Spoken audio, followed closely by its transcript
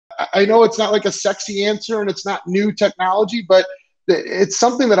I know it's not like a sexy answer and it's not new technology, but it's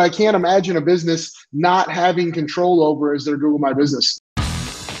something that I can't imagine a business not having control over as their Google My Business.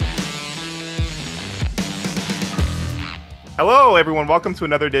 Hello, everyone. Welcome to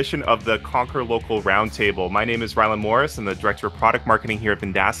another edition of the Conquer Local Roundtable. My name is Rylan Morris. I'm the Director of Product Marketing here at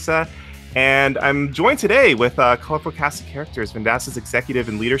Vendasta. And I'm joined today with a colorful cast of characters, Vendasta's executive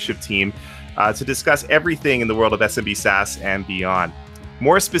and leadership team, to discuss everything in the world of SMB SaaS and beyond.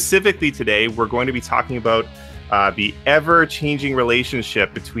 More specifically today, we're going to be talking about the ever-changing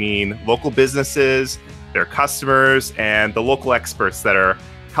relationship between local businesses, their customers, and the local experts that are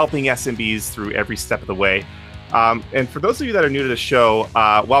helping SMBs through every step of the way. And for those of you that are new to the show,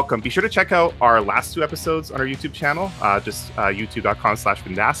 welcome. Be sure to check out our last two episodes on our YouTube channel, just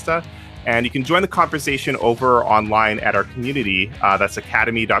youtube.com/Vendasta. And you can join the conversation over online at our community. That's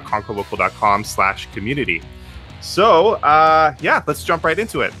academy.conquerlocal.com/community. So, let's jump right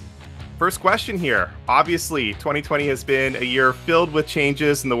into it. First question here. Obviously, 2020 has been a year filled with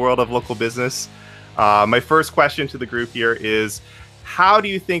changes in the world of local business. My first question to the group here is, how do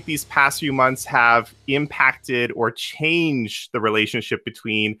you think these past few months have impacted or changed the relationship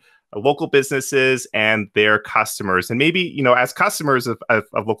between local businesses and their customers? And maybe, as customers of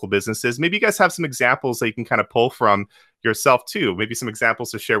local businesses, maybe you guys have some examples that you can kind of pull from yourself too. Maybe some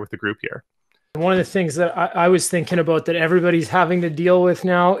examples to share with the group here. One of the things that I was thinking about that everybody's having to deal with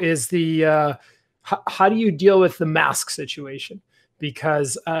now is the how do you deal with the mask situation?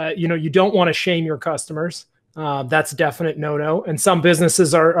 Because you don't want to shame your customers. That's a definite no-no. And some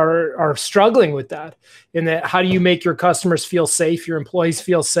businesses are struggling with that, in that how do you make your customers feel safe, your employees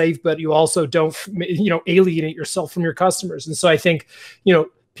feel safe, but you also don't, alienate yourself from your customers. And so I think,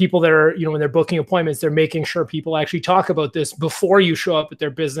 people that are, when they're booking appointments, they're making sure people actually talk about this before you show up at their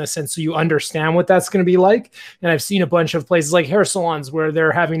business. And so you understand what that's going to be like. And I've seen a bunch of places like hair salons where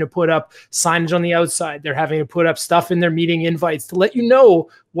they're having to put up signage on the outside. They're having to put up stuff in their meeting invites to let you know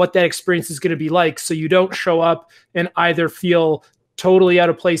what that experience is going to be like. So you don't show up and either feel totally out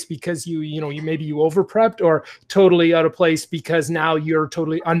of place because maybe you over prepped, or totally out of place because now you're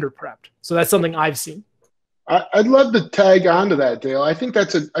totally under prepped. So that's something I've seen. I'd love to tag onto that, Dale. I think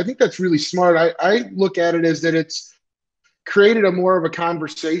that's really smart. I look at it as that it's created a more of a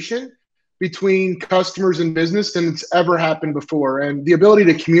conversation between customers and business than it's ever happened before. And the ability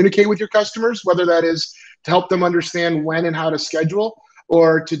to communicate with your customers, whether that is to help them understand when and how to schedule,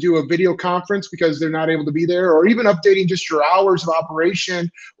 or to do a video conference because they're not able to be there, or even updating just your hours of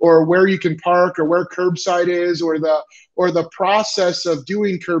operation, or where you can park, or where curbside is, or the process of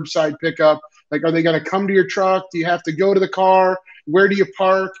doing curbside pickup. Like, are they going to come to your truck? Do you have to go to the car? Where do you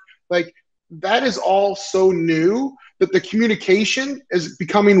park? Like, that is all so new that the communication is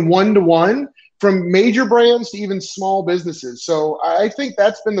becoming one-to-one from major brands to even small businesses. So I think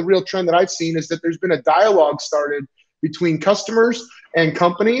that's been the real trend that I've seen, is that there's been a dialogue started between customers and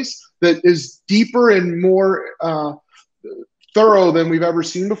companies that is deeper and more thorough than we've ever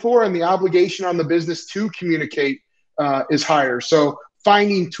seen before. And the obligation on the business to communicate is higher. So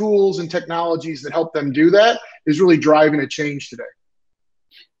finding tools and technologies that help them do that is really driving a change today.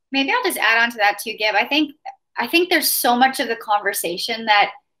 Maybe I'll just add on to that too, Gib. I think there's so much of the conversation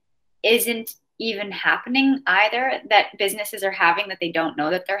that isn't even happening either, that businesses are having that they don't know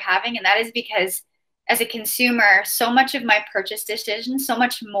that they're having. And that is because as a consumer, so much of my purchase decision, so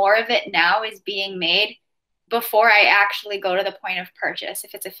much more of it now is being made before I actually go to the point of purchase.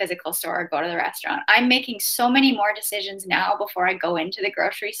 If it's a physical store or go to the restaurant, I'm making so many more decisions now before I go into the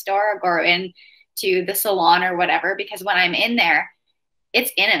grocery store or go into the salon or whatever, because when I'm in there,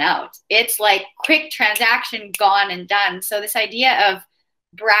 it's in and out. It's like quick transaction, gone and done. So this idea of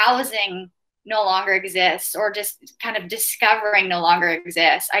browsing no longer exists, or just kind of discovering no longer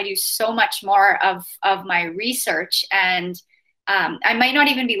exists. I do so much more of my research, and I might not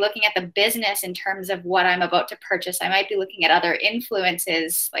even be looking at the business in terms of what I'm about to purchase. I might be looking at other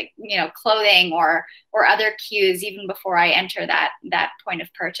influences, like, clothing or other cues, even before I enter that point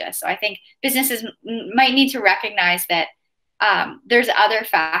of purchase. So I think businesses might need to recognize that there's other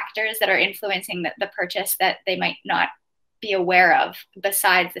factors that are influencing the purchase that they might not be aware of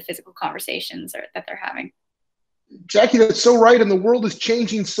besides the physical conversations that they're having. Jackie, that's so right. And the world is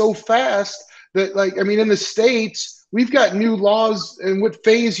changing so fast that, in the States, we've got new laws, and what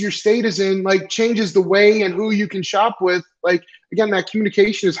phase your state is in, changes the way and who you can shop with. Again, that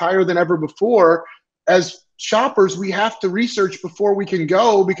communication is higher than ever before. As shoppers, we have to research before we can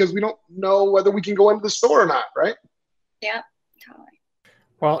go, because we don't know whether we can go into the store or not, right? Yeah, totally.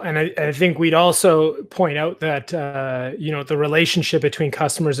 Well, and I think we'd also point out that, the relationship between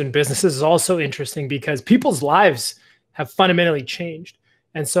customers and businesses is also interesting, because people's lives have fundamentally changed.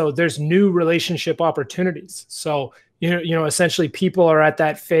 And so there's new relationship opportunities. So, essentially people are at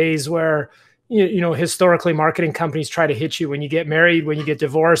that phase where, historically marketing companies try to hit you when you get married, when you get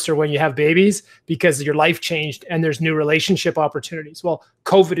divorced, or when you have babies, because your life changed and there's new relationship opportunities. Well,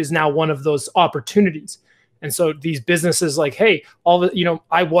 COVID is now one of those opportunities. And so these businesses like, hey,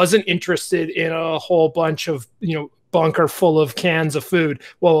 I wasn't interested in a whole bunch of, bunker full of cans of food.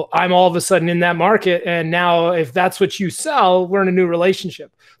 Well, I'm all of a sudden in that market. And now if that's what you sell, we're in a new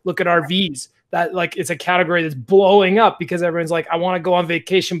relationship. Look at RVs. That it's a category that's blowing up because everyone's like, I want to go on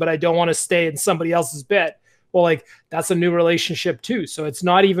vacation, but I don't want to stay in somebody else's bed. Well, that's a new relationship too. So it's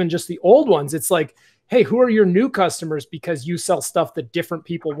not even just the old ones. It's like, hey, who are your new customers because you sell stuff that different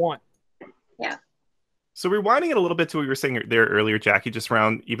people want? Yeah. So rewinding it a little bit to what you were saying there earlier, Jackie, just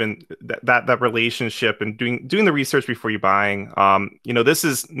around even that relationship and doing the research before you buying. This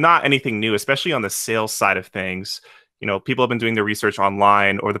is not anything new, especially on the sales side of things. People have been doing their research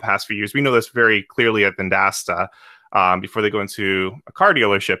online over the past few years. We know this very clearly at Vendasta before they go into a car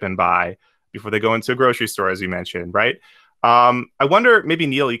dealership and buy, before they go into a grocery store, as you mentioned, right? I wonder, maybe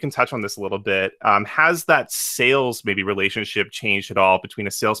Neil, you can touch on this a little bit. Has that sales maybe relationship changed at all between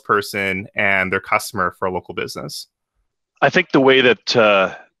a salesperson and their customer for a local business? I think the way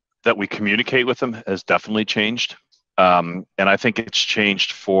that we communicate with them has definitely changed. And I think it's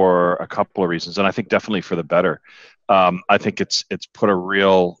changed for a couple of reasons, and I think definitely for the better. I think it's put a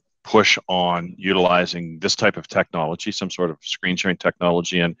real push on utilizing this type of technology, some sort of screen sharing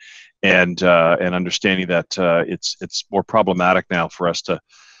technology, and understanding that it's more problematic now for us to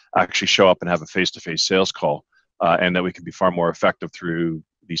actually show up and have a face-to-face sales call, and that we can be far more effective through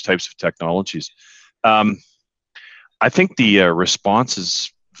these types of technologies. I think the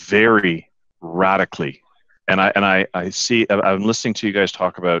responses vary radically, and I see. I'm listening to you guys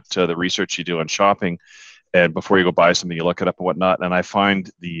talk about the research you do on shopping, and before you go buy something, you look it up and whatnot. And I find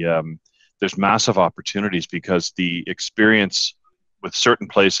there's massive opportunities because the experience with certain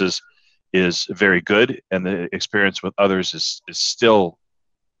places is very good, and the experience with others is still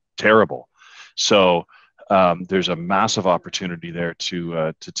terrible. So there's a massive opportunity there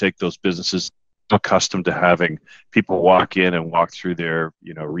to take those businesses accustomed to having people walk in and walk through their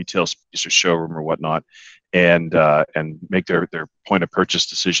retail space or showroom or whatnot, and make their point of purchase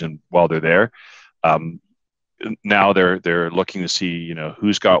decision while they're there. Now they're looking to see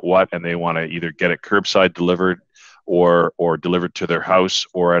who's got what, and they want to either get it curbside delivered or delivered to their house,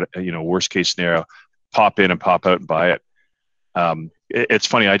 or at worst case scenario, pop in and pop out and buy it. It's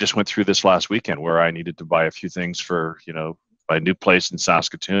funny, I just went through this last weekend where I needed to buy a few things for my new place in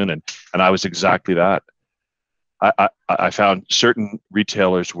Saskatoon, and I was exactly that. I found certain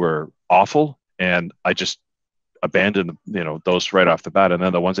retailers were awful, and I just abandoned those right off the bat, and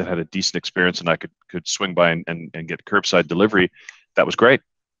then the ones that had a decent experience and I could swing by and get curbside delivery, that was great.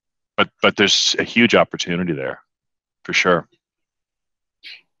 But there's a huge opportunity there for sure.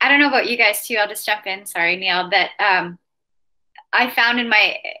 I don't know about you guys too, I'll just jump in, sorry Neil, that I found in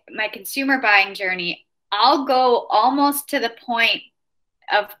my consumer buying journey, I'll go almost to the point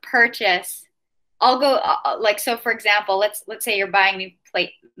of purchase. I'll go so for example, let's say you're buying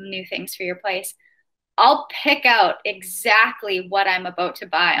new things for your place. I'll pick out exactly what I'm about to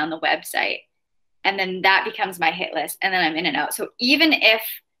buy on the website, and then that becomes my hit list, and then I'm in and out. So even if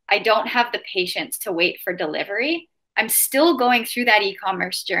I don't have the patience to wait for delivery, I'm still going through that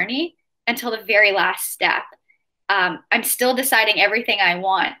e-commerce journey until the very last step. I'm still deciding everything I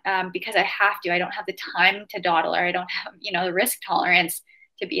want because I have to. I don't have the time to dawdle, or I don't have the risk tolerance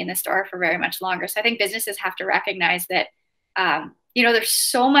to be in the store for very much longer. So I think businesses have to recognize that there's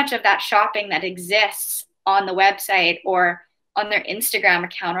so much of that shopping that exists on the website or on their Instagram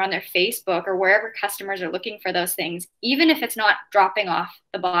account or on their Facebook or wherever customers are looking for those things, even if it's not dropping off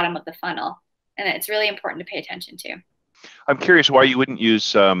the bottom of the funnel. And it's really important to pay attention to. I'm curious why you wouldn't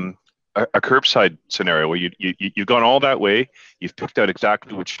use a curbside scenario where you've gone all that way, you've picked out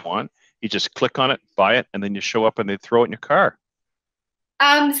exactly what you want, you just click on it, buy it, and then you show up and they throw it in your car.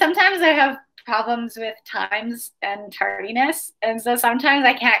 Sometimes I have problems with times and tardiness, and so sometimes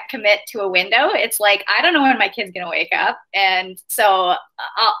I can't commit to a window. It's like I don't know when my kid's gonna wake up, and so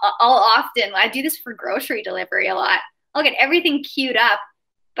I do this for grocery delivery a lot. I'll get everything queued up,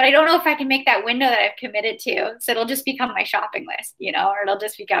 but I don't know if I can make that window that I've committed to. So it'll just become my shopping list, or it'll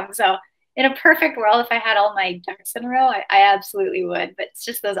just become. So in a perfect world, if I had all my ducks in a row, I absolutely would. But it's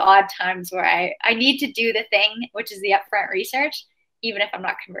just those odd times where I need to do the thing, which is the upfront research, even if I'm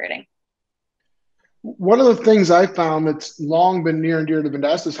not converting. One of the things I found that's long been near and dear to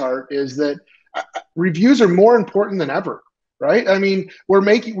Vendasta's heart is that reviews are more important than ever, right? I mean,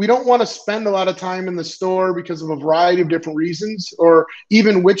 we don't want to spend a lot of time in the store because of a variety of different reasons, or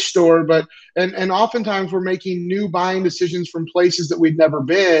even which store, and oftentimes we're making new buying decisions from places that we've never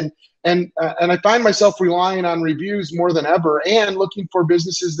been. And I find myself relying on reviews more than ever, and looking for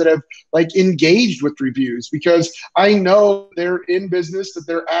businesses that have like engaged with reviews, because I know they're in business, that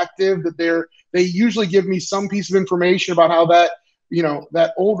they're active, that they usually give me some piece of information about how that,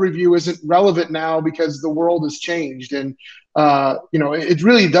 that old review isn't relevant now because the world has changed. And it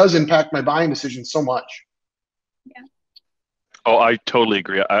really does impact my buying decisions so much. Yeah. Oh, I totally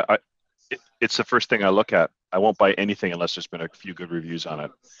agree. It's the first thing I look at. I won't buy anything unless there's been a few good reviews on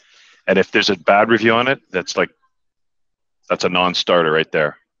it. And if there's a bad review on it, that's a non-starter right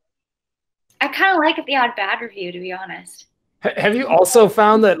there. I kind of like the odd bad review, to be honest. Have you also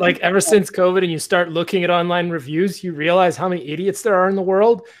found that, like, ever since COVID and you start looking at online reviews, you realize how many idiots there are in the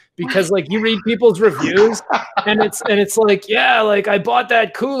world? Because like you read people's reviews and it's like, yeah, like I bought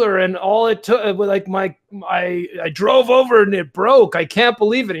that cooler and all it took, like I drove over and it broke. I can't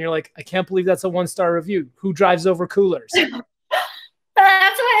believe it. And you're like, I can't believe that's a 1-star review. Who drives over coolers?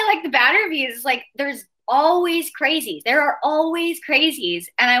 That's why I like the bad reviews. Like, there's always crazies. There are always crazies.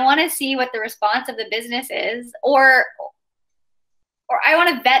 And I want to see what the response of the business is, or I want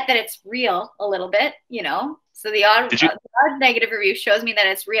to bet that it's real a little bit, So the odd negative review shows me that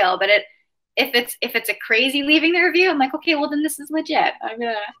it's real. But if it's a crazy leaving the review, I'm like, okay, well then this is legit. I'm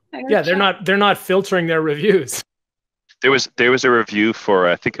gonna they're not filtering their reviews. There was a review for,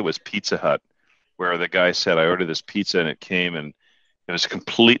 I think it was Pizza Hut, where the guy said, I ordered this pizza and it came and it was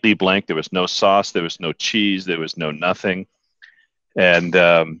completely blank. There was no sauce, there was no cheese, there was no nothing. And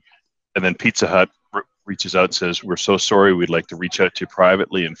then Pizza Hut reaches out and says, we're so sorry, we'd like to reach out to you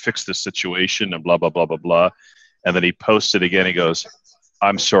privately and fix this situation and blah, blah, blah, blah, blah. And then he posted again. He goes,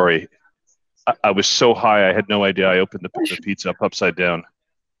 I'm sorry. I was so high, I had no idea. I opened the pizza up upside down.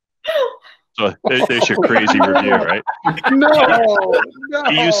 So there's your crazy review, right? No.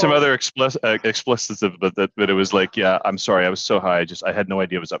 He used some other explicits, but it was like, yeah, I'm sorry, I was so high, I had no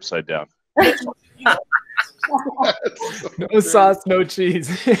idea it was upside down. No sauce, no cheese.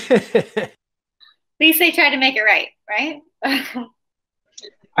 At least they tried to make it right?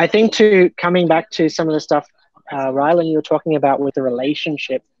 I think coming back to some of the stuff, Rylan, you were talking about with the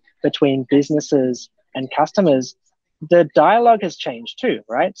relationship between businesses and customers, the dialogue has changed too,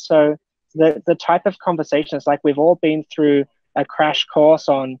 right? So the type of conversations, like we've all been through a crash course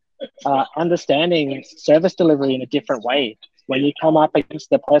on understanding service delivery in a different way. When you come up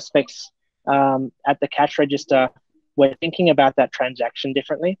against the prospects at the cash register, we're thinking about that transaction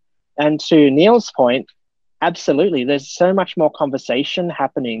differently. And to Neil's point, absolutely, there's so much more conversation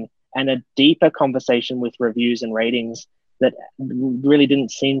happening, and a deeper conversation with reviews and ratings that really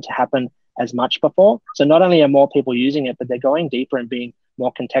didn't seem to happen as much before. So not only are more people using it, but they're going deeper and being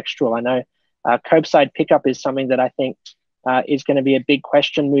more contextual. I know curbside pickup is something that I think is going to be a big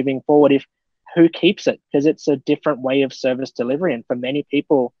question moving forward, who keeps it, because it's a different way of service delivery. And for many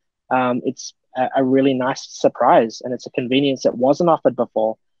people, it's a really nice surprise, and it's a convenience that wasn't offered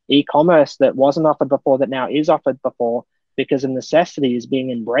before. E-commerce that wasn't offered before that now is offered before, because of necessity, is being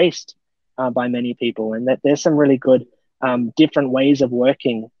embraced by many people. And that there's some really good different ways of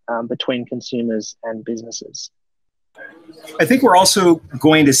working between consumers and businesses. I think we're also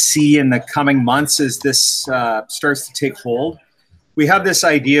going to see in the coming months, as this starts to take hold, we have this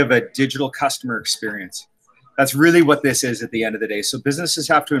idea of a digital customer experience. That's really what this is at the end of the day. So businesses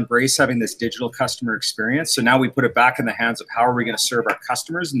have to embrace having this digital customer experience. So now we put it back in the hands of how are we going to serve our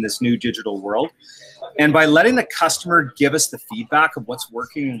customers in this new digital world. And by letting the customer give us the feedback of what's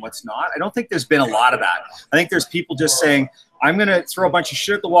working and what's not, I don't think there's been a lot of that. I think there's people just saying, I'm going to throw a bunch of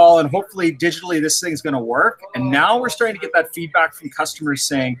shit at the wall and hopefully digitally this thing's going to work. And now we're starting to get that feedback from customers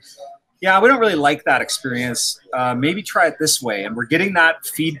saying, yeah, we don't really like that experience. Maybe try it this way. And we're getting that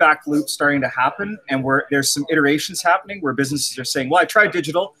feedback loop starting to happen. And there's some iterations happening where businesses are saying, well, I tried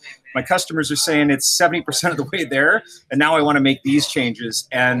digital. My customers are saying it's 70% of the way there. And now I want to make these changes.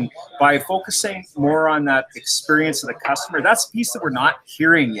 And by focusing more on that experience of the customer, that's a piece that we're not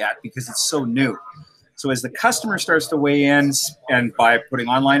hearing yet because it's so new. So as the customer starts to weigh in, and by putting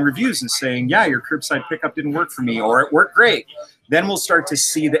online reviews and saying, yeah, your curbside pickup didn't work for me, or it worked great, then we'll start to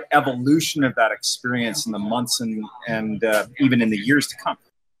see the evolution of that experience in the months and even in the years to come.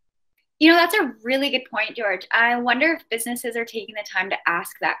 You know, that's a really good point, George. I wonder if businesses are taking the time to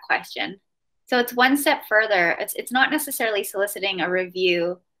ask that question. So it's one step further. It's not necessarily soliciting a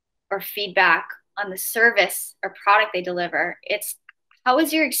review or feedback on the service or product they deliver. It's, how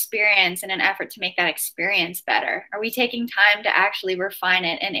was your experience in an effort to make that experience better? Are we taking time to actually refine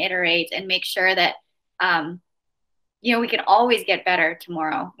it and iterate and make sure that you know, we can always get better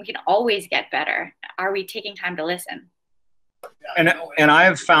tomorrow. We can always get better. Are we taking time to listen? And I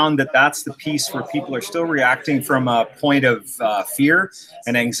have found that that's the piece where people are still reacting from a point of fear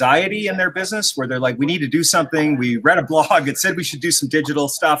and anxiety in their business, where they're like, we need to do something. We read a blog. It said we should do some digital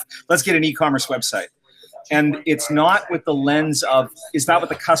stuff. Let's get an e-commerce website. And it's not with the lens of, is that what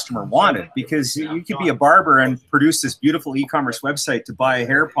the customer wanted? Because you could be a barber and produce this beautiful e-commerce website to buy a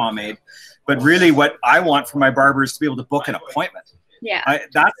hair pomade. But really what I want from my barber is to be able to book an appointment. Yeah,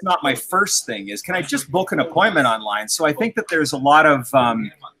 that's not my first thing. Is can I just book an appointment online? So I think that there's a lot of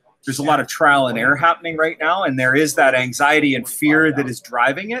trial and error happening right now, and there is that anxiety and fear that is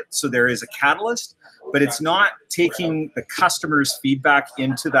driving it. So there is a catalyst, but it's not taking the customer's feedback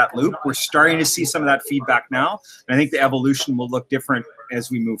into that loop. We're starting to see some of that feedback now, and I think the evolution will look different as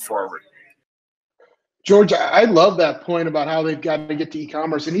we move forward. George, I love that point about how they've got to get to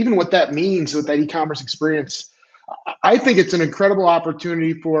e-commerce and even what that means with that e-commerce experience. I think it's an incredible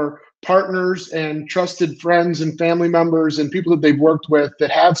opportunity for partners and trusted friends and family members and people that they've worked with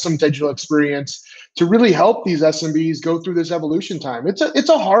that have some digital experience to really help these SMBs go through this evolution time. It's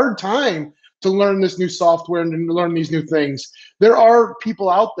a hard time to learn this new software and to learn these new things. There are people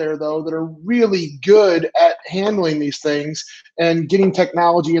out there, though, that are really good at handling these things and getting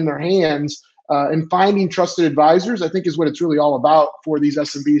technology in their hands. And finding trusted advisors, I think, is what it's really all about for these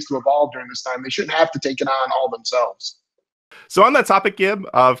SMBs to evolve during this time. They shouldn't have to take it on all themselves. So on that topic, Gib,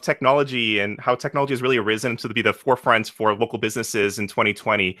 of technology and how technology has really arisen to be the forefront for local businesses in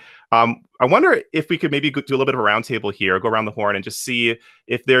 2020, I wonder if we could maybe do a little bit of a roundtable here, go around the horn and just see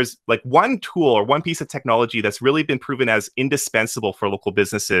if there's like one tool or one piece of technology that's really been proven as indispensable for local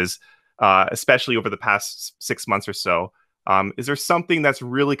businesses, especially over the past 6 months or so. Is there something that's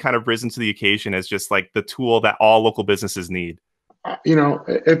really kind of risen to the occasion as just like the tool that all local businesses need? You know,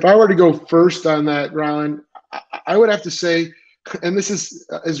 if I were to go first on that, Rylan, I would have to say, and this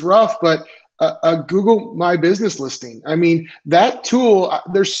is rough, but a Google My Business listing. I mean, that tool,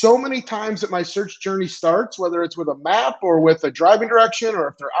 there's so many times that my search journey starts, whether it's with a map or with a driving direction or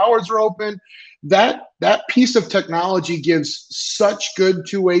if their hours are open, that piece of technology gives such good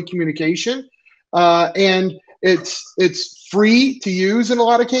two-way communication. And it's free to use in a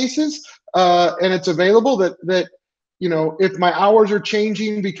lot of cases, and it's available that you know, if my hours are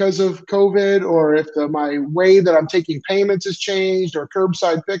changing because of COVID, or if my way that I'm taking payments has changed, or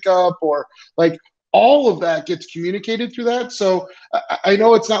curbside pickup, or like all of that gets communicated through that. So I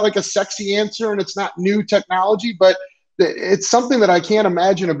know it's not like a sexy answer and it's not new technology, but it's something that I can't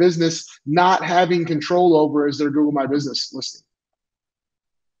imagine a business not having control over as their Google My Business listing.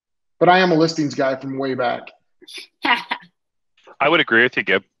 But I am a listings guy from way back. I would agree with you,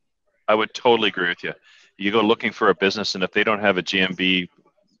 Gib. I would totally agree with you. You go looking for a business, and if they don't have a GMB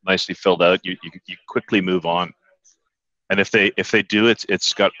nicely filled out, you quickly move on. And if they do,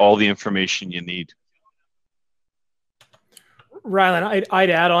 it's got all the information you need. Rylan, I'd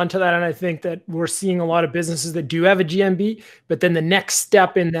add on to that, and I think that we're seeing a lot of businesses that do have a GMB, but then the next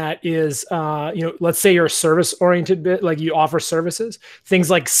step in that is, you know, let's say you're a service-oriented bit, like you offer services, things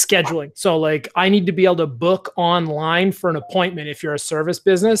like scheduling. So like I need to be able to book online for an appointment if you're a service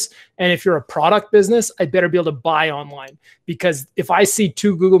business, and if you're a product business, I'd better be able to buy online, because if I see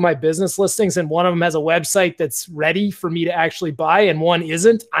 2 Google My Business listings and one of them has a website that's ready for me to actually buy and one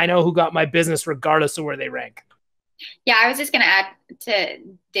isn't, I know who got my business regardless of where they rank. Yeah, I was just going to add to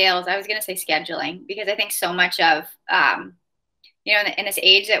Dale's. I was going to say scheduling, because I think so much of, you know, in this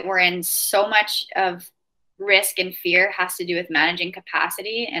age that we're in, so much of risk and fear has to do with managing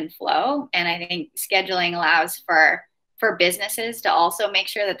capacity and flow. And I think scheduling allows for businesses to also make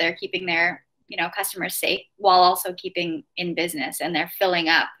sure that they're keeping their, you know, customers safe while also keeping in business and they're filling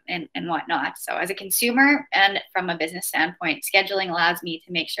up and whatnot. So as a consumer and from a business standpoint, scheduling allows me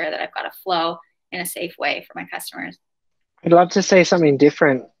to make sure that I've got a flow in a safe way for my customers. I'd love to say something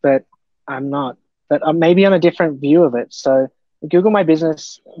different, but I'm not. But maybe on a different view of it. So Google My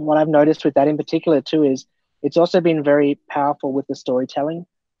Business, what I've noticed with that in particular too is it's also been very powerful with the storytelling.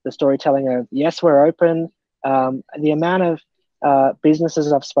 The storytelling of, yes, we're open. The amount of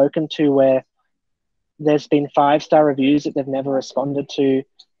businesses I've spoken to where there's been 5-star reviews that they've never responded to.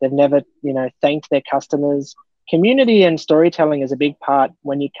 They've never, you know, thanked their customers. Community and storytelling is a big part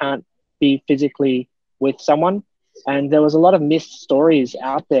when you can't be physically with someone. And there was a lot of missed stories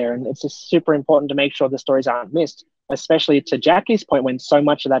out there, and it's just super important to make sure the stories aren't missed, especially to Jackie's point, when so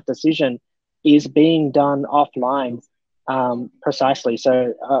much of that decision is being done offline. Precisely.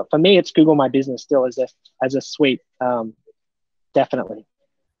 So for me, it's Google My Business still as a suite, definitely.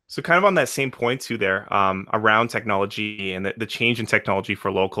 So kind of on that same point too there, around technology and the change in technology for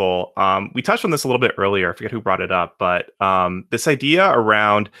local, we touched on this a little bit earlier. I forget who brought it up, but this idea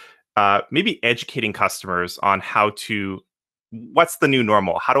around maybe educating customers on what's the new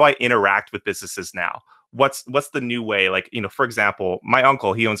normal? How do I interact with businesses now? What's the new way? Like, for example, my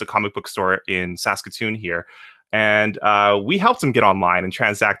uncle, he owns a comic book store in Saskatoon here. And we helped him get online and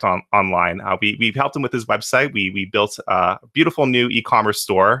transact online. We've helped him with his website. We built a beautiful new e-commerce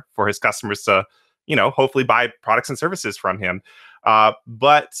store for his customers to, hopefully buy products and services from him.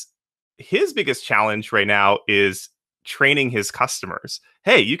 But his biggest challenge right now is training his customers.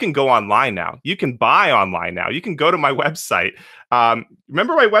 Hey, you can go online now. You can buy online now. You can go to my website.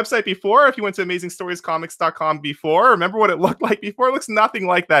 Remember my website before? If you went to AmazingStoriesComics.com before, remember what it looked like before? It looks nothing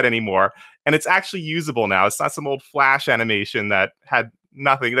like that anymore. And it's actually usable now. It's not some old Flash animation that had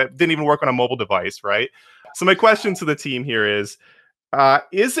nothing, that didn't even work on a mobile device, right? So my question to the team here is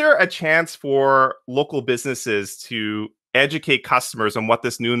there a chance for local businesses to educate customers on what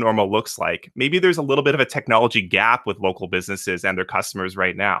this new normal looks like? Maybe there's a little bit of a technology gap with local businesses and their customers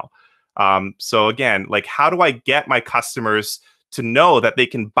right now. So again, like, how do I get my customers to know that they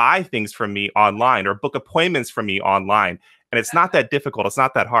can buy things from me online or book appointments from me online? And it's not that difficult. It's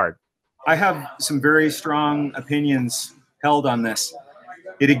not that hard. I have some very strong opinions held on this.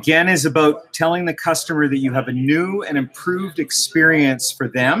 It again is about telling the customer that you have a new and improved experience for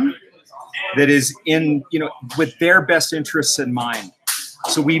them that is in, with their best interests in mind.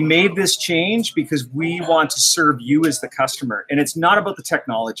 So we made this change because we want to serve you as the customer. And it's not about the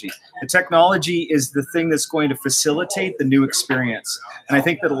technology. The technology is the thing that's going to facilitate the new experience. And I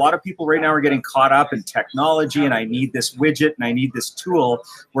think that a lot of people right now are getting caught up in technology and I need this widget and I need this tool,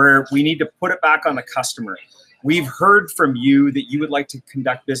 where we need to put it back on the customer. We've heard from you that you would like to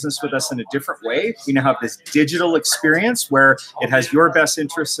conduct business with us in a different way. We now have this digital experience where it has your best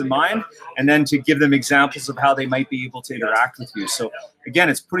interests in mind, and then to give them examples of how they might be able to interact with you. So again,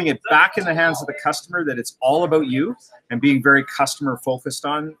 it's putting it back in the hands of the customer, that it's all about you, and being very customer focused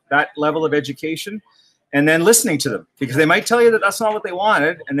on that level of education, and then listening to them, because they might tell you that that's not what they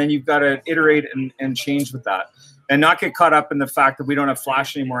wanted, and then you've got to iterate and change with that. And not get caught up in the fact that we don't have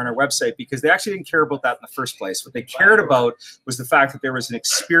Flash anymore on our website, because they actually didn't care about that in the first place. What they cared about was the fact that there was an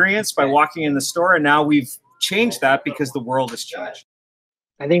experience by walking in the store, and now we've changed that because the world has changed.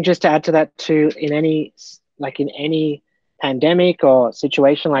 I think just to add to that too, in any pandemic or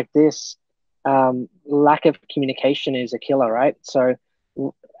situation like this, lack of communication is a killer, right? So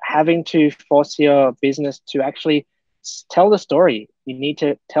having to force your business to actually tell the story. You need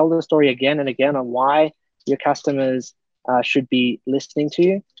to tell the story again and again on why your customers should be listening to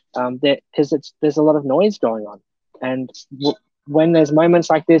you, because there's a lot of noise going on. And when there's moments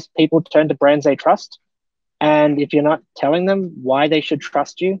like this, people turn to brands they trust. And if you're not telling them why they should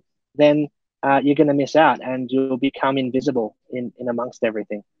trust you, then you're going to miss out and you'll become invisible in amongst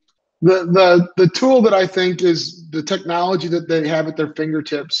everything. The tool that I think is the technology that they have at their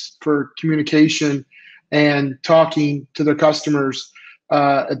fingertips for communication and talking to their customers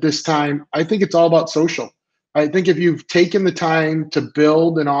at this time, I think it's all about social. I think if you've taken the time to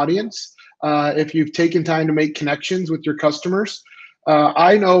build an audience, if you've taken time to make connections with your customers,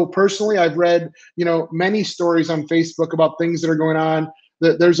 I know personally, I've read, many stories on Facebook about things that are going on.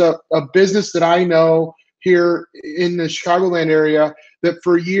 There's a business that I know here in the Chicagoland area that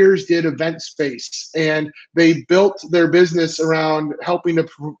for years did event space, and they built their business around helping to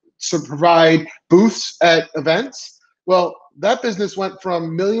provide booths at events. Well, that business went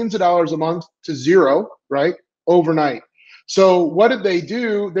from millions of dollars a month to zero, right, overnight. So what did they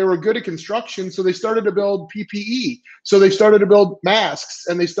do? They were good at construction, so they started to build PPE. So they started to build masks,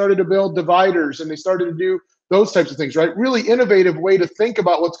 and they started to build dividers, and they started to do those types of things, right? Really innovative way to think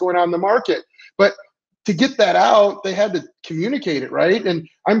about what's going on in the market. But to get that out, they had to communicate it, right? And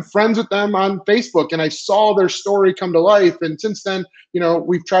I'm friends with them on Facebook, and I saw their story come to life. And since then,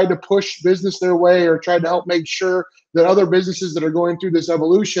 we've tried to push business their way, or tried to help make sure that other businesses that are going through this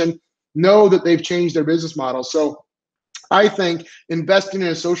evolution know that they've changed their business model. So I think investing in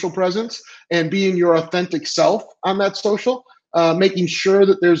a social presence and being your authentic self on that social, making sure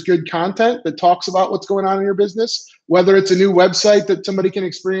that there's good content that talks about what's going on in your business, whether it's a new website that somebody can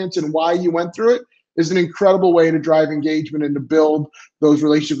experience and why you went through it, is an incredible way to drive engagement and to build those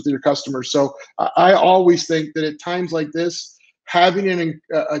relationships with your customers. So I always think that at times like this, having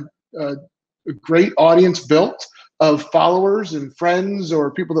a great audience built of followers and friends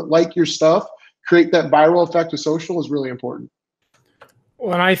or people that like your stuff, create that viral effect of social, is really important.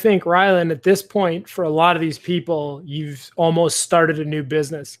 Well, and I think, Rylan, at this point, for a lot of these people, you've almost started a new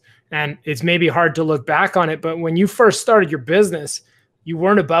business. And it's maybe hard to look back on it, but when you first started your business, you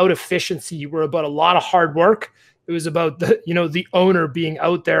weren't about efficiency. You were about a lot of hard work. It was about the, the owner being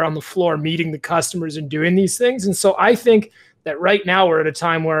out there on the floor, meeting the customers and doing these things. And so I think that right now we're at a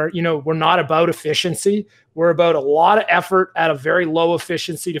time where, we're not about efficiency. We're about a lot of effort at a very low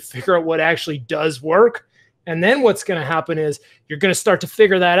efficiency to figure out what actually does work. And then what's going to happen is you're going to start to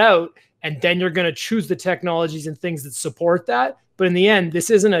figure that out. And then you're going to choose the technologies and things that support that. But in the end, this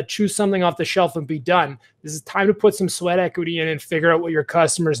isn't a choose something off the shelf and be done. This is time to put some sweat equity in and figure out what your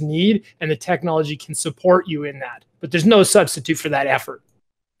customers need, and the technology can support you in that. But there's no substitute for that effort.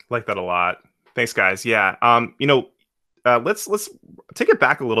 I like that a lot. Thanks, guys. Yeah. Let's take it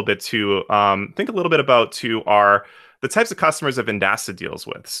back a little bit to think a little bit about the types of customers that Vendasta deals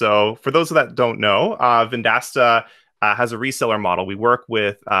with. So for those that don't know, Vendasta has a reseller model. We work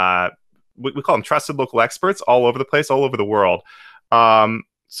with we call them trusted local experts all over the place, all over the world.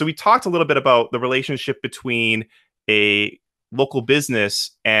 So we talked a little bit about the relationship between a local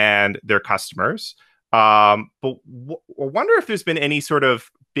business and their customers. But I wonder if there's been any sort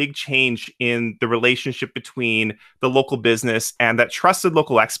of big change in the relationship between the local business and that trusted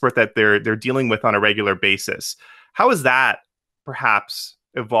local expert that they're dealing with on a regular basis. How has that perhaps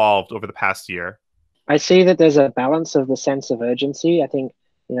evolved over the past year? I see that there's a balance of the sense of urgency. I think,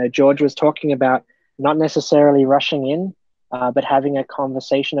 George was talking about not necessarily rushing in, but having a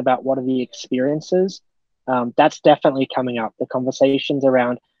conversation about what are the experiences. That's definitely coming up. The conversations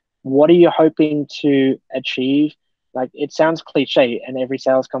around what are you hoping to achieve? Like, it sounds cliche, and every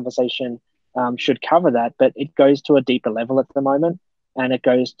sales conversation should cover that, but it goes to a deeper level at the moment, and it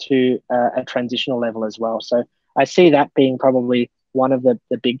goes to a transitional level as well. So I see that being probably one of the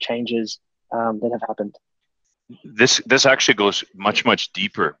big changes that have happened. This actually goes much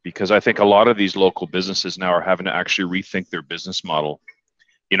deeper, because I think a lot of these local businesses now are having to actually rethink their business model.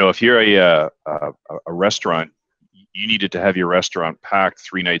 If you're a restaurant, you needed to have your restaurant packed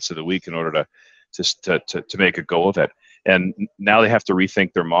 3 nights of the week in order to make a go of it. And now they have to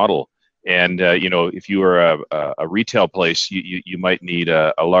rethink their model. And if you are a retail place, you might need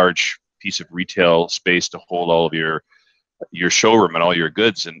a large piece of retail space to hold all of your showroom and all your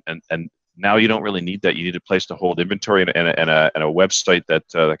goods, and now you don't really need that. You need a place to hold inventory and a website that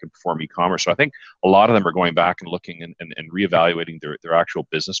can perform e-commerce. So I think a lot of them are going back and looking and reevaluating their actual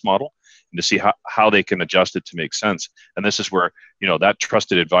business model, and to see how they can adjust it to make sense. And this is where that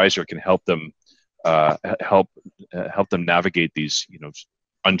trusted advisor can help them navigate these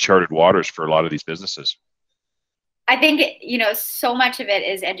uncharted waters for a lot of these businesses. I think, so much of it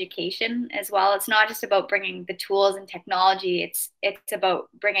is education as well. It's not just about bringing the tools and technology. It's about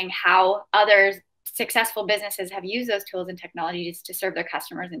bringing how other successful businesses have used those tools and technologies to serve their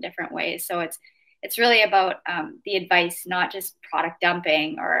customers in different ways. So it's really about the advice, not just product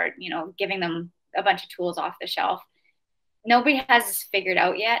dumping or, giving them a bunch of tools off the shelf. Nobody has this figured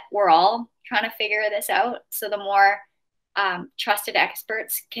out yet. We're all trying to figure this out. So the more trusted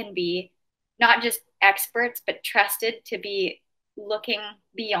experts can be, not just experts, but trusted to be looking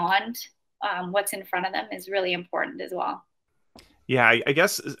beyond what's in front of them, is really important as well. Yeah, I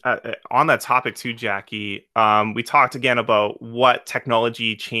guess on that topic too, Jackie, we talked again about what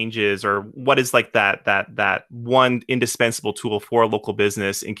technology changes, or what is like that one indispensable tool for a local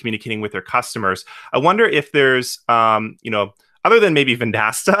business in communicating with their customers. I wonder if there's, other than maybe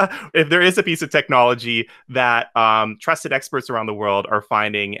Vendasta, if there is a piece of technology that trusted experts around the world are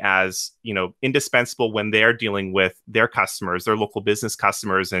finding as, indispensable when they're dealing with their customers, their local business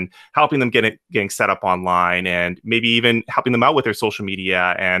customers, and helping them getting set up online, and maybe even helping them out with their social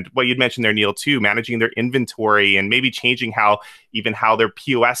media, and what you'd mentioned there, Neil, too, managing their inventory, and maybe changing how their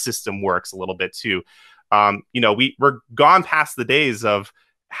POS system works a little bit too. We're gone past the days of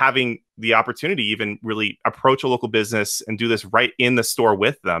having the opportunity even really approach a local business and do this right in the store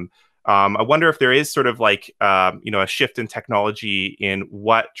with them. I wonder if there is sort of like, a shift in technology in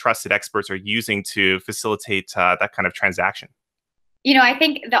what trusted experts are using to facilitate that kind of transaction. I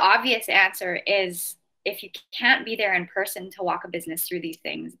think the obvious answer is, if you can't be there in person to walk a business through these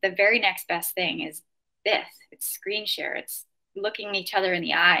things, the very next best thing is this. It's screen share. It's looking each other in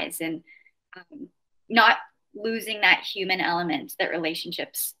the eyes, and not losing that human element that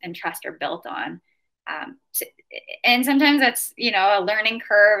relationships and trust are built on. And sometimes that's, a learning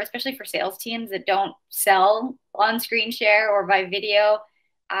curve, especially for sales teams that don't sell on screen share or by video.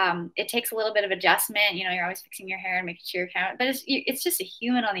 It takes a little bit of adjustment. You're always fixing your hair and making sure you're counted, but it's just a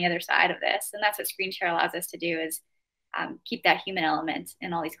human on the other side of this. And that's what screen share allows us to do, is keep that human element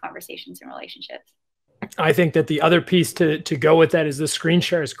in all these conversations and relationships. I think that the other piece to go with that is the screen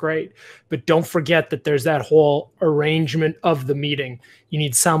share is great, but don't forget that there's that whole arrangement of the meeting. You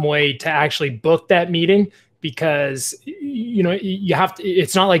need some way to actually book that meeting, because you have to,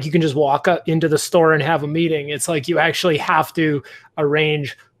 it's not like you can just walk up into the store and have a meeting. It's like you actually have to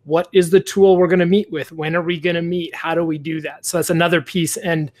arrange what is the tool we're going to meet with, when are we going to meet, how do we do that. So that's another piece,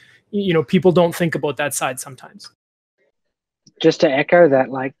 and people don't think about that side sometimes. Just to echo that,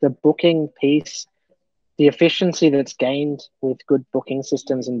 like the booking piece, the efficiency that's gained with good booking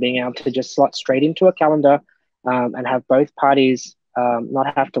systems and being able to just slot straight into a calendar and have both parties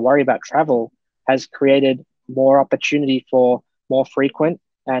not have to worry about travel has created more opportunity for more frequent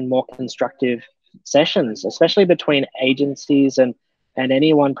and more constructive sessions, especially between agencies and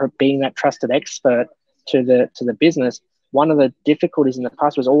anyone being that trusted expert to the business. One of the difficulties in the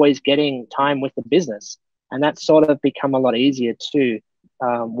past was always getting time with the business, and that's sort of become a lot easier too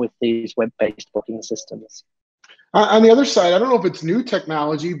with these web-based booking systems. On the other side, I don't know if it's new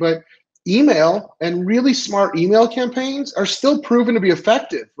technology, but email and really smart email campaigns are still proven to be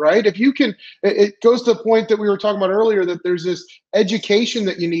effective, right? If you can, it goes to the point that we were talking about earlier, that there's this education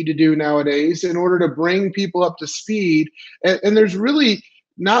that you need to do nowadays in order to bring people up to speed. And there's really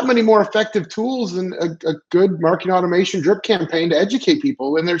not many more effective tools than a good marketing automation drip campaign to educate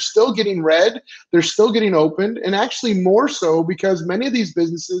people. And they're still getting read, they're still getting opened, and actually more so because many of these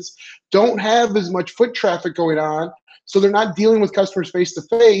businesses don't have as much foot traffic going on. So they're not dealing with customers face to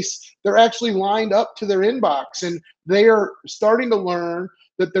face. They're actually lined up to their inbox, and they are starting to learn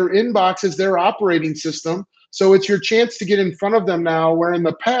that their inbox is their operating system. So it's your chance to get in front of them now, where in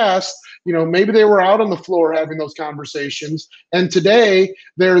the past, maybe they were out on the floor having those conversations. And today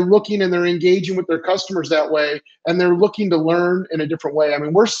they're looking and they're engaging with their customers that way, and they're looking to learn in a different way. I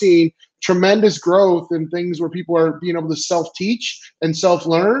mean, we're seeing tremendous growth in things where people are being able to self-teach and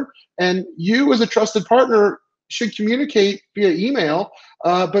self-learn. And you as a trusted partner should communicate via email,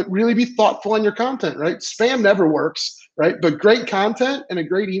 but really be thoughtful on your content, right? Spam never works, right? But great content and a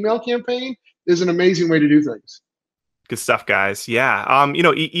great email campaign is an amazing way to do things. Good stuff, guys. Yeah.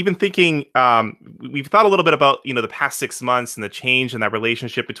 Even thinking, we've thought a little bit about, the past 6 months and the change in that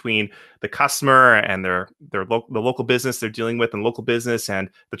relationship between the customer and the local business they're dealing with, and local business and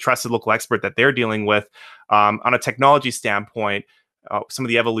the trusted local expert that they're dealing with. On a technology standpoint, some of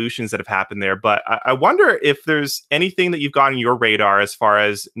the evolutions that have happened there. But I wonder if there's anything that you've got on your radar as far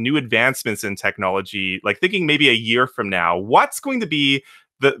as new advancements in technology, like thinking maybe a year from now, what's going to be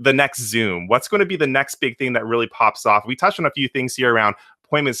the next Zoom? What's going to be the next big thing that really pops off? We touched on a few things here around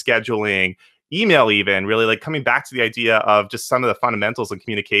appointment scheduling, email, even really like coming back to the idea of just some of the fundamentals of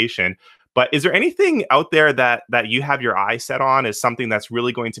communication. But is there anything out there that you have your eye set on as something that's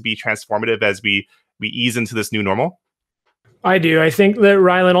really going to be transformative as we ease into this new normal? I do. I think that,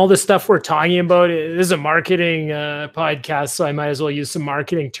 Rylan, all the stuff we're talking about is a marketing podcast, so I might as well use some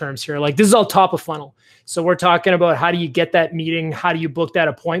marketing terms here. Like, this is all top of funnel. So we're talking about how do you get that meeting? How do you book that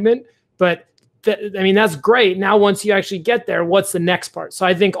appointment? But that's great. Now, once you actually get there, what's the next part? So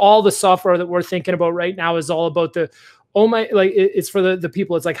I think all the software that we're thinking about right now is all about it's for the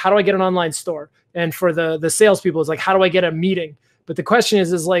people. It's like, how do I get an online store? And for the salespeople, it's like, how do I get a meeting? But the question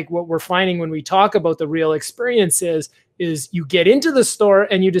is like what we're finding when we talk about the real experience is you get into the store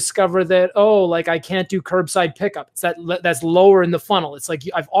and you discover that, I can't do curbside pickup. It's that's lower in the funnel. It's like,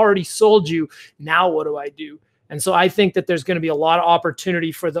 I've already sold you. Now what do I do? And so I think that there's going to be a lot of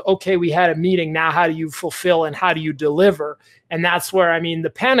opportunity for we had a meeting. Now how do you fulfill and how do you deliver? And that's where,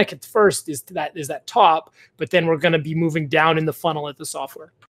 the panic at first is that top, but then we're going to be moving down in the funnel at the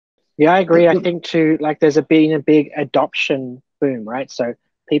software. Yeah, I agree. I think too, there's been a big adoption boom, right? So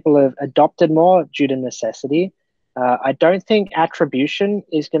people have adopted more due to necessity. I don't think attribution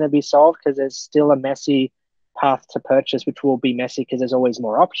is going to be solved because there's still a messy path to purchase, which will be messy because there's always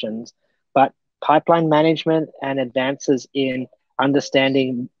more options. But pipeline management and advances in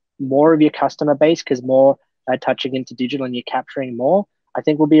understanding more of your customer base, because more are touching into digital and you're capturing more, I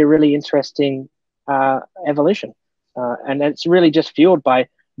think will be a really interesting evolution. And it's really just fueled by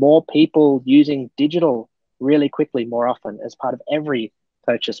more people using digital really quickly, more often, as part of every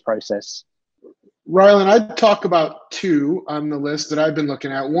purchase process. Rylan, I'd talk about two on the list that I've been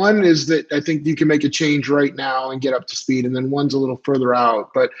looking at. One is that I think you can make a change right now and get up to speed, and then one's a little further out.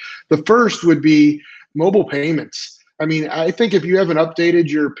 But the first would be mobile payments. I think if you haven't updated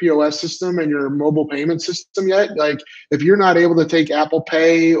your POS system and your mobile payment system yet, like if you're not able to take Apple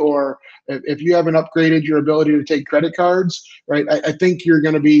Pay, or if you haven't upgraded your ability to take credit cards, right, I think you're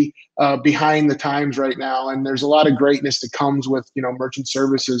going to be behind the times right now. And there's a lot of greatness that comes with, merchant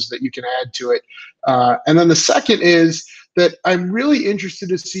services that you can add to it. And then the second is that I'm really interested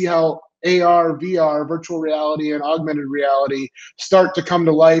to see how AR, VR, virtual reality, and augmented reality start to come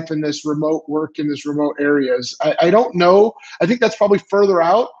to life in this remote work, in this remote areas. I don't know. I think that's probably further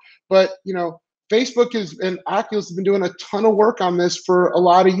out, but Facebook and Oculus have been doing a ton of work on this for a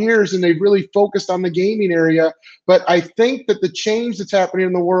lot of years, and they've really focused on the gaming area. But I think that the change that's happening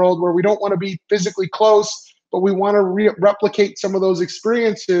in the world, where we don't want to be physically close, but we want to replicate some of those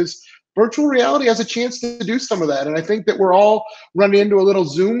experiences, virtual reality has a chance to do some of that. And I think that we're all running into a little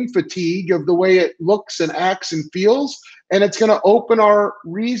Zoom fatigue of the way it looks and acts and feels. And it's going to open our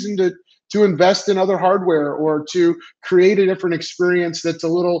reason to invest in other hardware or to create a different experience that's a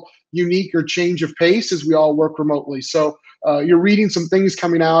little unique or change of pace as we all work remotely. So you're reading some things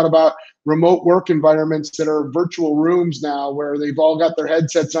coming out about remote work environments that are virtual rooms now, where they've all got their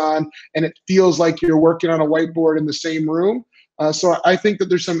headsets on and it feels like you're working on a whiteboard in the same room. So I think that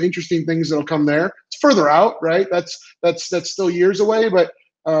there's some interesting things that'll come there. It's further out, right? That's still years away, but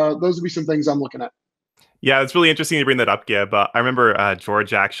those would be some things I'm looking at. Yeah, it's really interesting to bring that up, Gib. I remember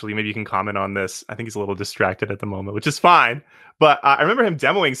George, actually, maybe you can comment on this. I think he's a little distracted at the moment, which is fine. But I remember him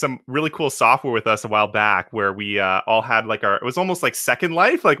demoing some really cool software with us a while back, where we all had like it was almost like Second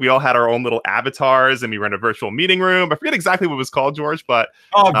Life. Like we all had our own little avatars and we were in a virtual meeting room. I forget exactly what it was called, George, but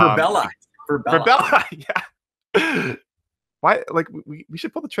Verbella. Yeah. Why? Like we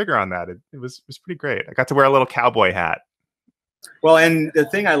should pull the trigger on that. It was pretty great. I got to wear a little cowboy hat. Well, and the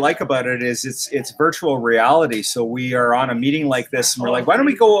thing I like about it is it's virtual reality. So we are on a meeting like this, and we're like, why don't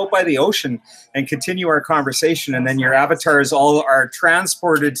we go out by the ocean and continue our conversation? And then your avatars all are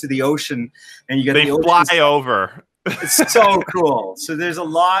transported to the ocean, and you get they fly over. It's so cool. So there's a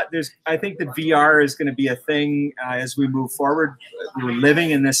lot. I think that VR is going to be a thing as we move forward. We're living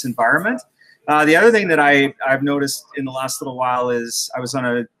in this environment. The other thing that I've noticed in the last little while is I was on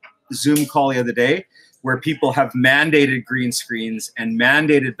a Zoom call the other day where people have mandated green screens and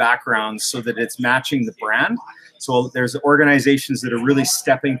mandated backgrounds so that it's matching the brand. So there's organizations that are really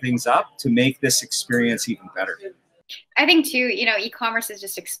stepping things up to make this experience even better. I think too, e-commerce has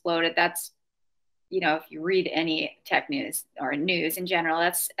just exploded. That's, if you read any tech news or news in general,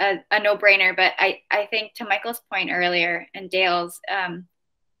 that's a no-brainer. But I think to Michael's point earlier and Dale's,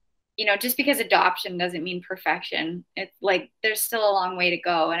 just because adoption doesn't mean perfection. It's like there's still a long way to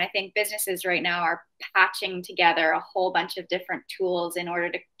go. And I think businesses right now are patching together a whole bunch of different tools in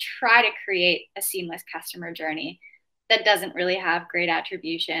order to try to create a seamless customer journey that doesn't really have great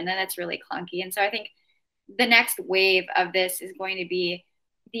attribution, and it's really clunky. And so I think the next wave of this is going to be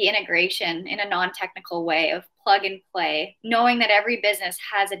the integration in a non-technical way of plug and play, knowing that every business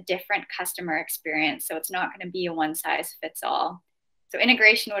has a different customer experience. So it's not going to be a one size fits all. So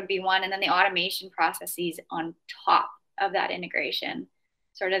integration would be one, and then the automation processes on top of that integration,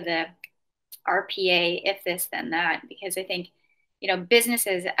 sort of the RPA, if this, then that, because I think,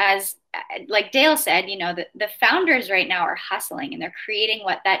 businesses, as like Dale said, the founders right now are hustling and they're creating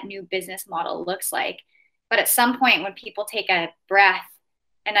what that new business model looks like. But at some point when people take a breath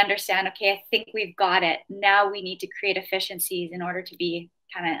and understand, okay, I think we've got it, now we need to create efficiencies in order to be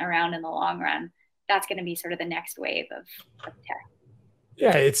kind of around in the long run. That's going to be sort of the next wave of tech.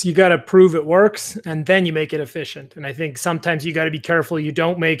 Yeah, you got to prove it works and then you make it efficient. And I think sometimes you got to be careful you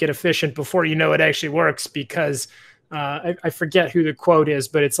don't make it efficient before you know it actually works, because I forget who the quote is,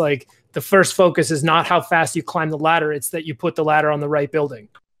 but it's like the first focus is not how fast you climb the ladder, it's that you put the ladder on the right building.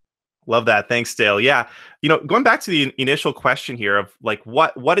 Love that. Thanks, Dale. Yeah. Going back to the initial question here of like,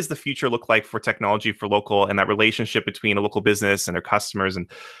 what does the future look like for technology for local, and that relationship between a local business and their customers and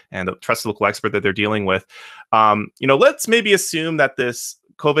the trusted local expert that they're dealing with? Let's maybe assume that this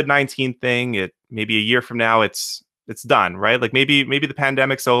COVID-19 thing, maybe a year from now, it's done, right? Like maybe the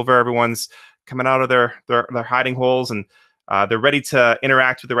pandemic's over, everyone's coming out of their hiding holes, and they're ready to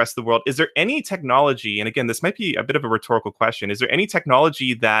interact with the rest of the world. Is there any technology, and again, this might be a bit of a rhetorical question, is there any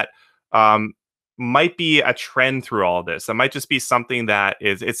technology that might be a trend through all of this? That might just be something that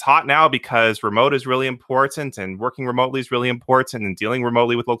it's hot now because remote is really important, and working remotely is really important, and dealing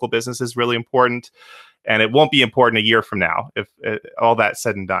remotely with local business is really important, and it won't be important a year from now if all that's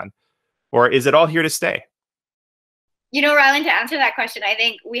said and done? Or is it all here to stay? Rylan, to answer that question, I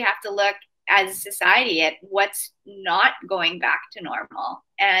think we have to look as a society at what's not going back to normal.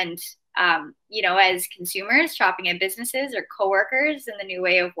 And as consumers shopping at businesses or coworkers in the new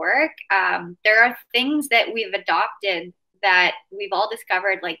way of work, there are things that we've adopted that we've all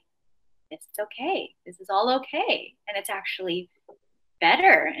discovered, like, it's okay. This is all okay. And it's actually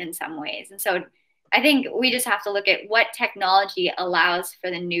better in some ways. And so I think we just have to look at what technology allows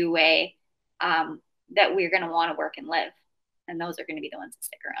for the new way that we're going to want to work and live. And those are going to be the ones that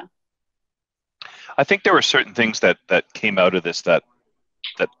stick around. I think there were certain things that came out of this that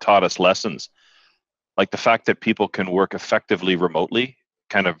taught us lessons, like the fact that people can work effectively remotely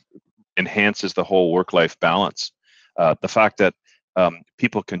kind of enhances the whole work-life balance. The fact that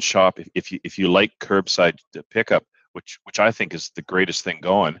People can shop if you like curbside pickup, which I think is the greatest thing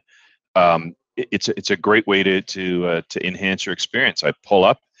going. It's a great way to enhance your experience. I pull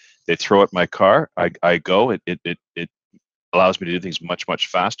up, they throw out my car, I go. It allows me to do things much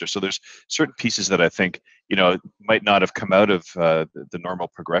faster. So there's certain pieces that I think might not have come out of the normal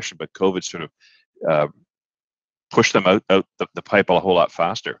progression, but COVID sort of pushed them out the pipe a whole lot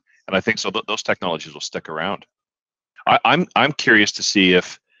faster. And I think so those technologies will stick around. I'm curious to see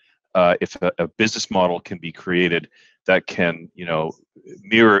if a business model can be created that can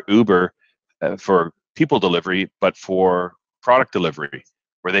mirror Uber for people delivery, but for product delivery,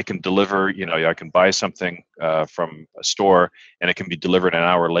 where they can deliver. I can buy something from a store and it can be delivered an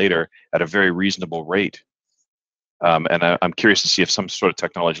hour later at a very reasonable rate. And I'm curious to see if some sort of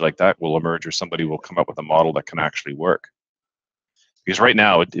technology like that will emerge, or somebody will come up with a model that can actually work. Because right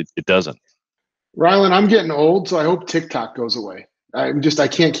now it doesn't. Rylan, I'm getting old, so I hope TikTok goes away. I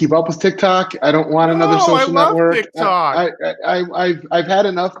can't keep up with TikTok. I don't want another social network. TikTok. I've had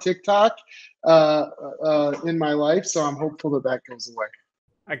enough TikTok in my life, so I'm hopeful that goes away.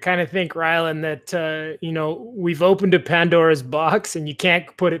 I kind of think, Rylan, that we've opened a Pandora's box and you can't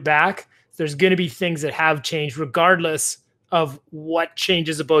put it back. There's going to be things that have changed regardless of what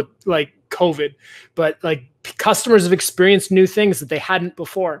changes about like COVID, but like customers have experienced new things that they hadn't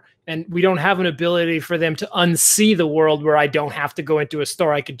before. And we don't have an ability for them to unsee the world where I don't have to go into a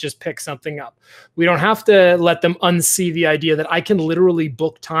store. I could just pick something up. We don't have to let them unsee the idea that I can literally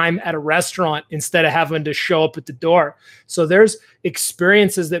book time at a restaurant instead of having to show up at the door. So there's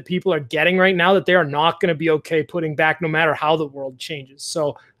experiences that people are getting right now that they are not going to be okay putting back no matter how the world changes.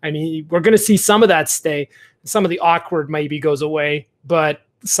 So, I mean, we're going to see some of that stay. Some of the awkward maybe goes away, but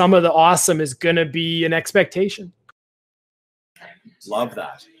some of the awesome is going to be an expectation. Love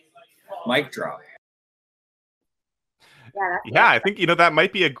that. Mic drop. Yeah, I think that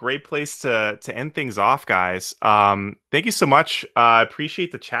might be a great place to end things off, guys. Thank you so much.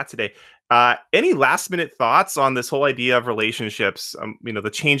 Appreciate the chat today. Any last minute thoughts on this whole idea of relationships? The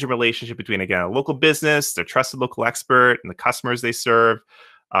change in relationship between, again, a local business, their trusted local expert, and the customers they serve.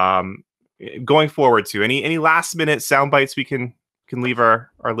 Going forward to any last minute sound bites we can leave our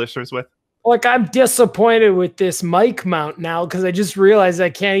listeners with? Like, I'm disappointed with this mic mount now because I just realized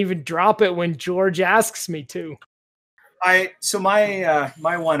I can't even drop it when George asks me to. So my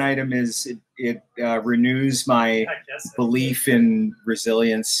one item is it renews my belief in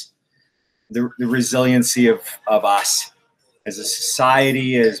resilience, the resiliency of us as a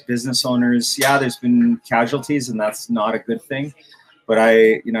society, as business owners. Yeah, there's been casualties, and that's not a good thing. But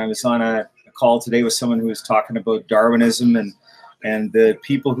I was on a call today with someone who was talking about Darwinism and the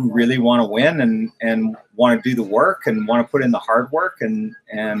people who really want to win and want to do the work and want to put in the hard work and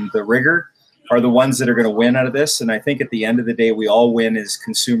the rigor are the ones that are going to win out of this. And I think at the end of the day, we all win as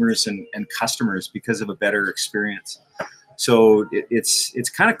consumers and customers because of a better experience. So it's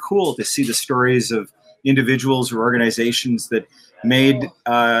kind of cool to see the stories of individuals or organizations that made,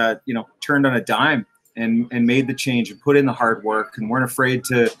 turned on a dime and made the change and put in the hard work and weren't afraid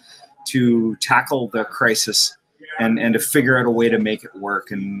to tackle the crisis and to figure out a way to make it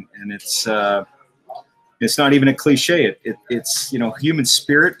work. And it's not even a cliche. It's human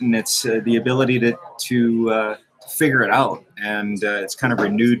spirit, and it's the ability to figure it out. And it's kind of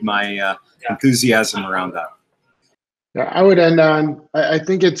renewed my enthusiasm around that. Yeah, I would end on, I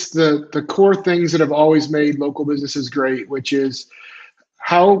think it's the core things that have always made local businesses great, which is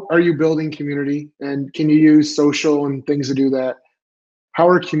how are you building community, and can you use social and things to do that? How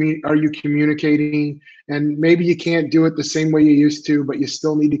are you communicating? And maybe you can't do it the same way you used to, but you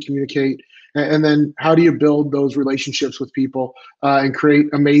still need to communicate. And then how do you build those relationships with people and create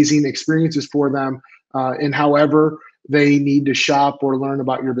amazing experiences for them in however they need to shop or learn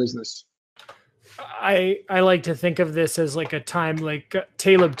about your business? I like to think of this as like a time, like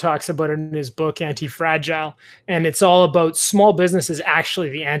Taleb talks about it in his book, Anti-Fragile. And it's all about small business is actually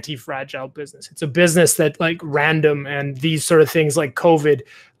the anti-fragile business. It's a business that, like random and these sort of things like COVID,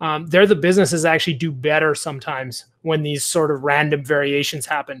 they're the businesses that actually do better sometimes when these sort of random variations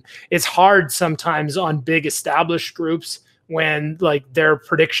happen. It's hard sometimes on big established groups when like their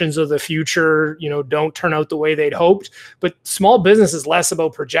predictions of the future, don't turn out the way they'd hoped. But small business is less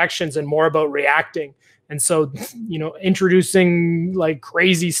about projections and more about reacting. And so, introducing like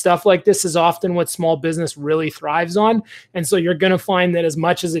crazy stuff like this is often what small business really thrives on. And so you're going to find that as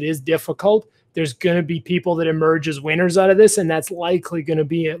much as it is difficult, there's going to be people that emerge as winners out of this. And that's likely going to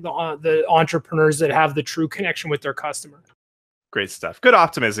be the entrepreneurs that have the true connection with their customer. Great stuff. Good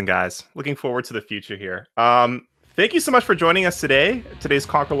optimism, guys. Looking forward to the future here. Thank you so much for joining us today, today's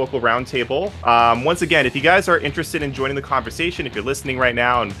Conquer Local Roundtable. Once again, if you guys are interested in joining the conversation, if you're listening right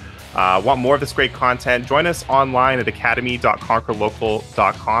now and want more of this great content, join us online at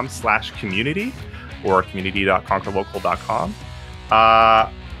academy.conquerlocal.com/community or community.conquerlocal.com.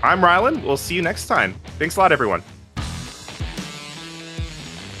 I'm Rylan. We'll see you next time. Thanks a lot, everyone.